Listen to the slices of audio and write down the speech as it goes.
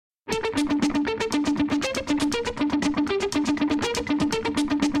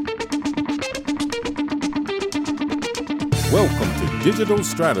Welcome to Digital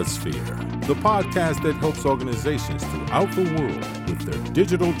Stratosphere, the podcast that helps organizations throughout the world with their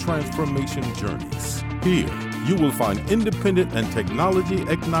digital transformation journeys. Here, you will find independent and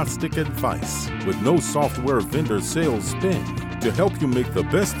technology-agnostic advice with no software vendor sales spin to help you make the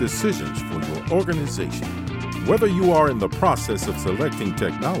best decisions for your organization. Whether you are in the process of selecting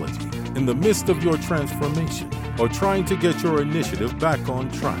technology, in the midst of your transformation, or trying to get your initiative back on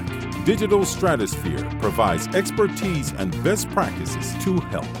track, Digital Stratosphere provides expertise and best practices to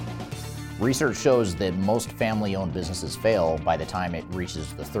help. Research shows that most family-owned businesses fail by the time it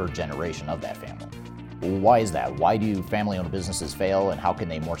reaches the third generation of that family. Why is that? Why do family-owned businesses fail, and how can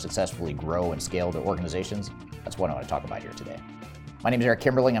they more successfully grow and scale their organizations? That's what I want to talk about here today. My name is Eric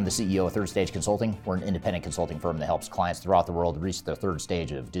Kimberling. I'm the CEO of Third Stage Consulting. We're an independent consulting firm that helps clients throughout the world reach their third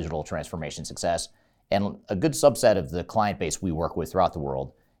stage of digital transformation success. And a good subset of the client base we work with throughout the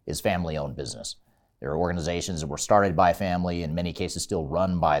world is family-owned business. There are organizations that were started by a family, in many cases still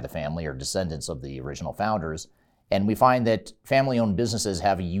run by the family or descendants of the original founders. And we find that family-owned businesses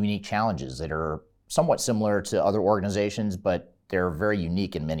have unique challenges that are somewhat similar to other organizations, but they're very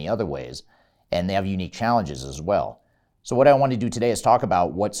unique in many other ways. And they have unique challenges as well. So what I want to do today is talk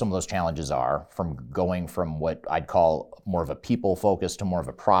about what some of those challenges are, from going from what I'd call more of a people-focused to more of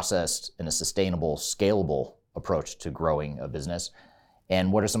a processed and a sustainable, scalable approach to growing a business.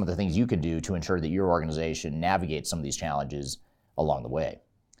 And what are some of the things you can do to ensure that your organization navigates some of these challenges along the way?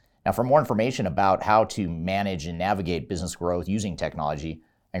 Now, for more information about how to manage and navigate business growth using technology,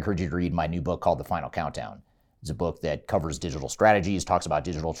 I encourage you to read my new book called The Final Countdown. It's a book that covers digital strategies, talks about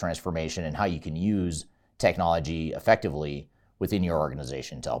digital transformation, and how you can use technology effectively within your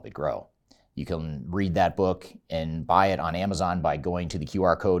organization to help it grow. You can read that book and buy it on Amazon by going to the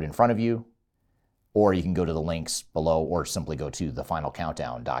QR code in front of you, or you can go to the links below, or simply go to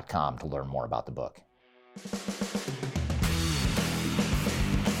thefinalcountdown.com to learn more about the book.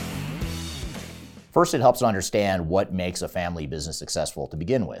 First, it helps to understand what makes a family business successful to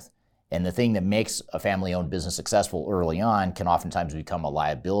begin with. And the thing that makes a family-owned business successful early on can oftentimes become a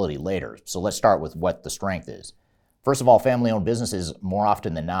liability later. So let's start with what the strength is. First of all, family-owned businesses, more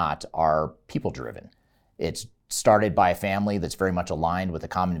often than not, are people-driven. It's started by a family that's very much aligned with a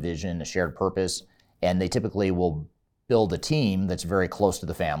common vision, a shared purpose, and they typically will build a team that's very close to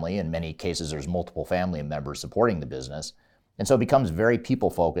the family. In many cases, there's multiple family members supporting the business. And so it becomes very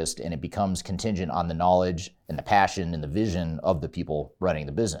people-focused, and it becomes contingent on the knowledge and the passion and the vision of the people running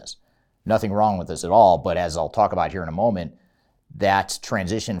the business. Nothing wrong with this at all, but as I'll talk about here in a moment, that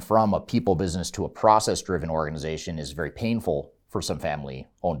transition from a people business to a process-driven organization is very painful for some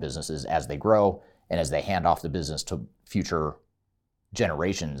family-owned businesses as they grow and as they hand off the business to future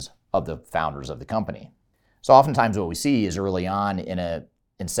generations of the founders of the company. So oftentimes what we see is early on in an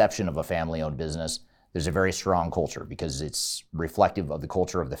inception of a family-owned business, there's a very strong culture because it's reflective of the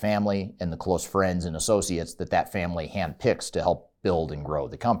culture of the family and the close friends and associates that family handpicks to help build and grow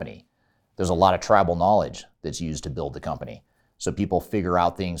the company. There's a lot of tribal knowledge that's used to build the company. So people figure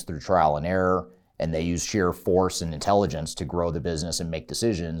out things through trial and error, and they use sheer force and intelligence to grow the business and make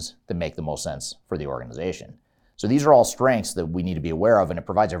decisions that make the most sense for the organization. So these are all strengths that we need to be aware of, and it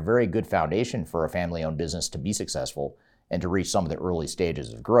provides a very good foundation for a family-owned business to be successful and to reach some of the early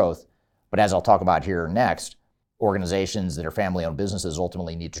stages of growth. But as I'll talk about here next, organizations that are family-owned businesses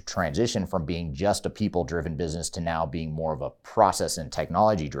ultimately need to transition from being just a people-driven business to now being more of a process and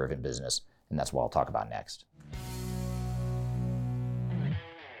technology-driven business, and that's what I'll talk about next.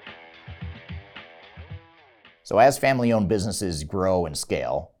 So as family-owned businesses grow and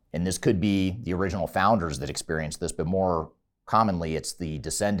scale, and this could be the original founders that experience this, but more commonly it's the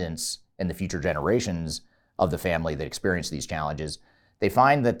descendants and the future generations of the family that experience these challenges, they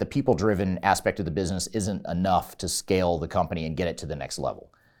find that the people-driven aspect of the business isn't enough to scale the company and get it to the next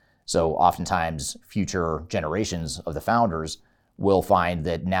level. So oftentimes future generations of the founders will find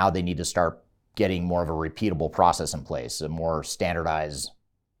that now they need to start getting more of a repeatable process in place, a more standardized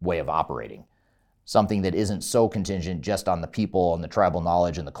way of operating. Something that isn't so contingent just on the people and the tribal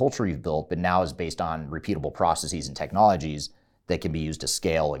knowledge and the culture you've built, but now is based on repeatable processes and technologies that can be used to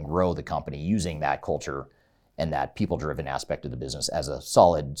scale and grow the company using that culture and that people-driven aspect of the business as a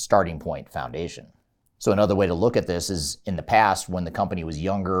solid starting point foundation. So another way to look at this is in the past, when the company was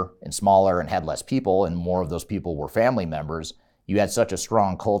younger and smaller and had less people, and more of those people were family members, you had such a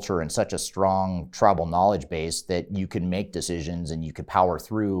strong culture and such a strong tribal knowledge base that you could make decisions and you could power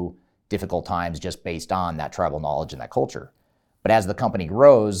through difficult times just based on that tribal knowledge and that culture. But as the company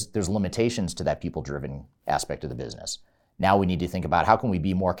grows, there's limitations to that people-driven aspect of the business. Now we need to think about how can we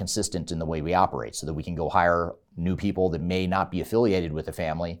be more consistent in the way we operate so that we can go hire new people that may not be affiliated with the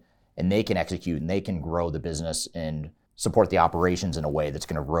family, and they can execute and they can grow the business and support the operations in a way that's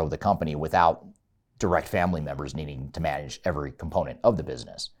going to grow the company without direct family members needing to manage every component of the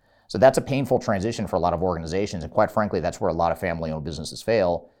business. So that's a painful transition for a lot of organizations, and quite frankly, that's where a lot of family-owned businesses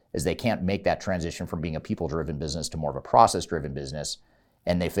fail, is they can't make that transition from being a people-driven business to more of a process-driven business,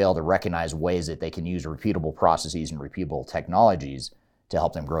 and they fail to recognize ways that they can use repeatable processes and repeatable technologies to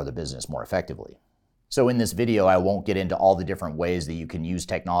help them grow the business more effectively. So in this video, I won't get into all the different ways that you can use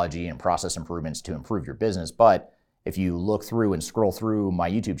technology and process improvements to improve your business, but if you look through and scroll through my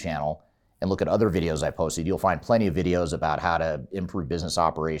YouTube channel and look at other videos I posted, you'll find plenty of videos about how to improve business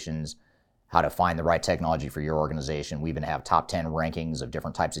operations, how to find the right technology for your organization. We even have top 10 rankings of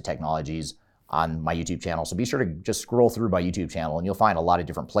different types of technologies on my YouTube channel. So be sure to just scroll through my YouTube channel and you'll find a lot of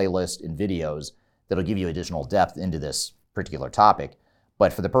different playlists and videos that'll give you additional depth into this particular topic.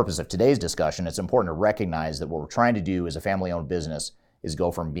 But for the purpose of today's discussion, it's important to recognize that what we're trying to do as a family-owned business is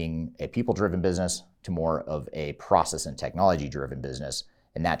go from being a people-driven business to more of a process and technology-driven business.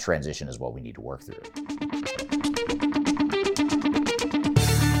 And that transition is what we need to work through.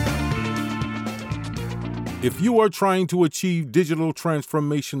 If you are trying to achieve digital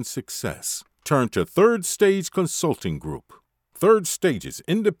transformation success, turn to Third Stage Consulting Group. Third Stage's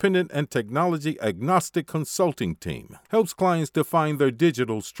independent and technology-agnostic consulting team helps clients define their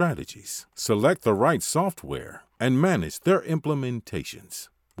digital strategies, select the right software, and manage their implementations.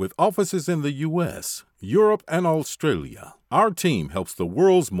 With offices in the U.S., Europe, and Australia, our team helps the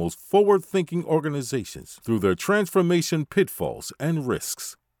world's most forward-thinking organizations through their transformation pitfalls and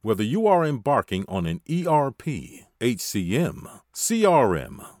risks. Whether you are embarking on an ERP, HCM,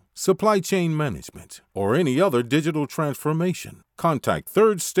 CRM, supply chain management, or any other digital transformation, contact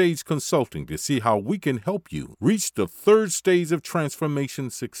Third Stage Consulting to see how we can help you reach the third stage of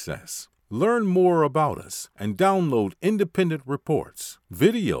transformation success. Learn more about us and download independent reports,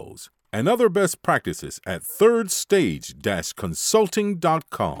 videos, and other best practices at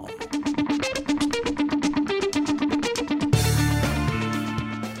thirdstage-consulting.com.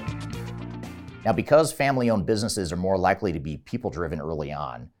 Now, because family-owned businesses are more likely to be people-driven early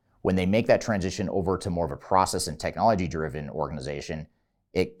on, when they make that transition over to more of a process and technology-driven organization,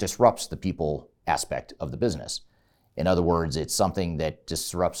 it disrupts the people aspect of the business. In other words, it's something that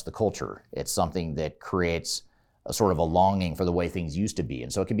disrupts the culture. It's something that creates a sort of a longing for the way things used to be.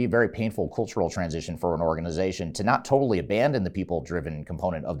 And so it can be a very painful cultural transition for an organization to not totally abandon the people-driven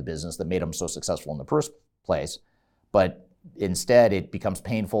component of the business that made them so successful in the first place, but instead it becomes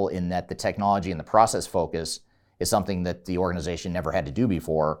painful in that the technology and the process focus is something that the organization never had to do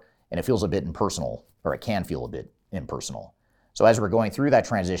before, and it feels a bit impersonal, or it can feel a bit impersonal. So as we're going through that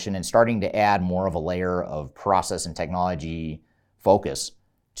transition and starting to add more of a layer of process and technology focus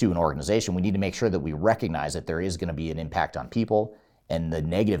to an organization, we need to make sure that we recognize that there is going to be an impact on people, and the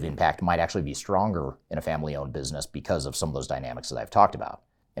negative impact might actually be stronger in a family-owned business because of some of those dynamics that I've talked about.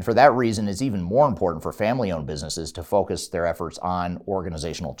 And for that reason, it's even more important for family-owned businesses to focus their efforts on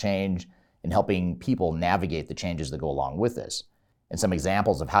organizational change and helping people navigate the changes that go along with this. And some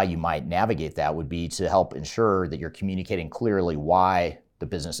examples of how you might navigate that would be to help ensure that you're communicating clearly why the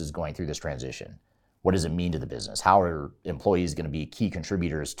business is going through this transition. What does it mean to the business? How are employees going to be key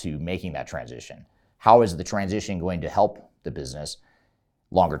contributors to making that transition? How is the transition going to help the business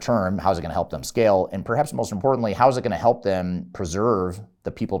longer term? How is it going to help them scale? And perhaps most importantly, how is it going to help them preserve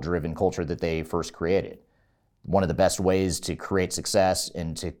the people-driven culture that they first created? One of the best ways to create success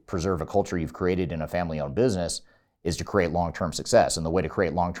and to preserve a culture you've created in a family-owned business is to create long-term success. And the way to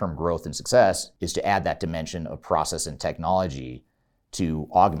create long-term growth and success is to add that dimension of process and technology to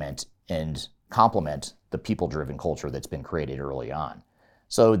augment and complement the people-driven culture that's been created early on.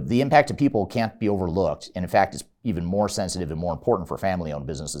 So the impact to people can't be overlooked. And in fact, it's even more sensitive and more important for family-owned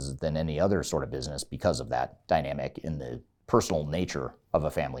businesses than any other sort of business because of that dynamic in the personal nature of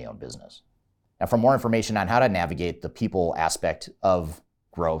a family-owned business. Now, for more information on how to navigate the people aspect of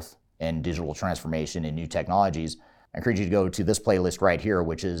growth and digital transformation and new technologies, I encourage you to go to this playlist right here,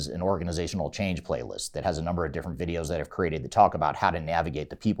 which is an organizational change playlist that has a number of different videos that I've created that talk about how to navigate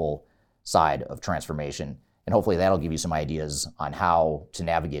the people side of transformation. And hopefully that'll give you some ideas on how to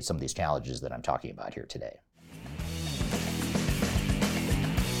navigate some of these challenges that I'm talking about here today.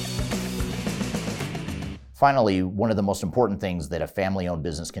 Finally, one of the most important things that a family-owned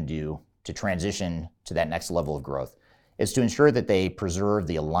business can do to transition to that next level of growth is to ensure that they preserve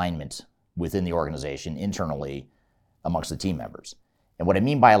the alignment within the organization internally amongst the team members. And what I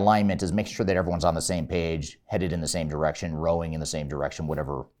mean by alignment is making sure that everyone's on the same page, headed in the same direction, rowing in the same direction,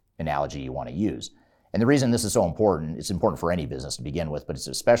 whatever analogy you want to use. And the reason this is so important, it's important for any business to begin with, but it's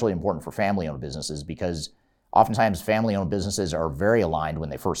especially important for family-owned businesses because oftentimes family-owned businesses are very aligned when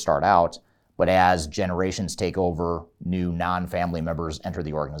they first start out, But as generations take over, new non-family members enter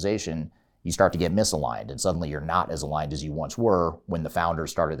the organization, you start to get misaligned, and suddenly you're not as aligned as you once were when the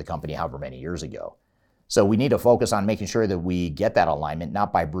founders started the company however many years ago. So we need to focus on making sure that we get that alignment,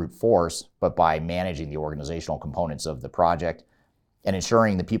 not by brute force, but by managing the organizational components of the project and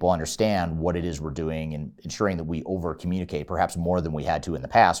ensuring that people understand what it is we're doing and ensuring that we over-communicate perhaps more than we had to in the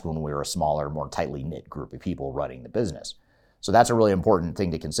past when we were a smaller, more tightly knit group of people running the business. So that's a really important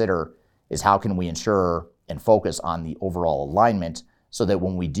thing to consider, is how can we ensure and focus on the overall alignment so that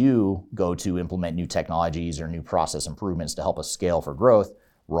when we do go to implement new technologies or new process improvements to help us scale for growth,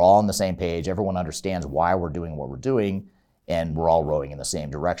 we're all on the same page, everyone understands why we're doing what we're doing, and we're all rowing in the same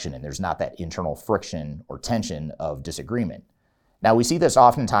direction, and there's not that internal friction or tension of disagreement. Now, we see this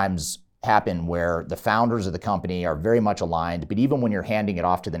oftentimes happen where the founders of the company are very much aligned, but even when you're handing it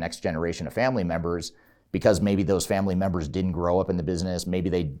off to the next generation of family members, because maybe those family members didn't grow up in the business, maybe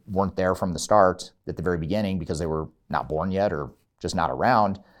they weren't there from the start at the very beginning because they were not born yet or just not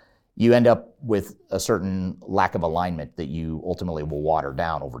around, you end up with a certain lack of alignment that you ultimately will water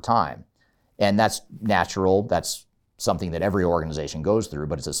down over time. And that's natural. That's something that every organization goes through,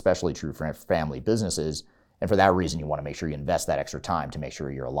 but it's especially true for family businesses. And for that reason, you want to make sure you invest that extra time to make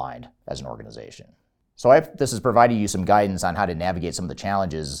sure you're aligned as an organization. So this has provided you some guidance on how to navigate some of the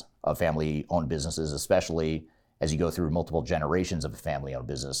challenges of family-owned businesses, especially as you go through multiple generations of a family-owned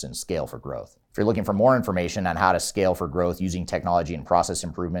business and scale for growth. If you're looking for more information on how to scale for growth using technology and process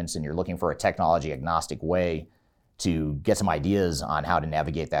improvements, and you're looking for a technology-agnostic way to get some ideas on how to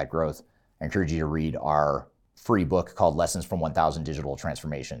navigate that growth, I encourage you to read our free book called Lessons from 1,000 Digital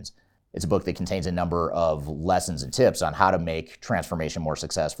Transformations. It's a book that contains a number of lessons and tips on how to make transformation more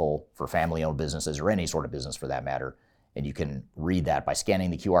successful for family-owned businesses or any sort of business for that matter. And you can read that by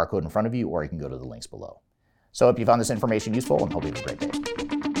scanning the QR code in front of you, or you can go to the links below. So I hope you found this information useful and hope you have a great day.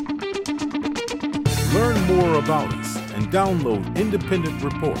 Learn more about us and download independent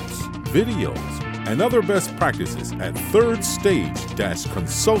reports, videos, and other best practices at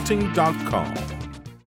thirdstage-consulting.com.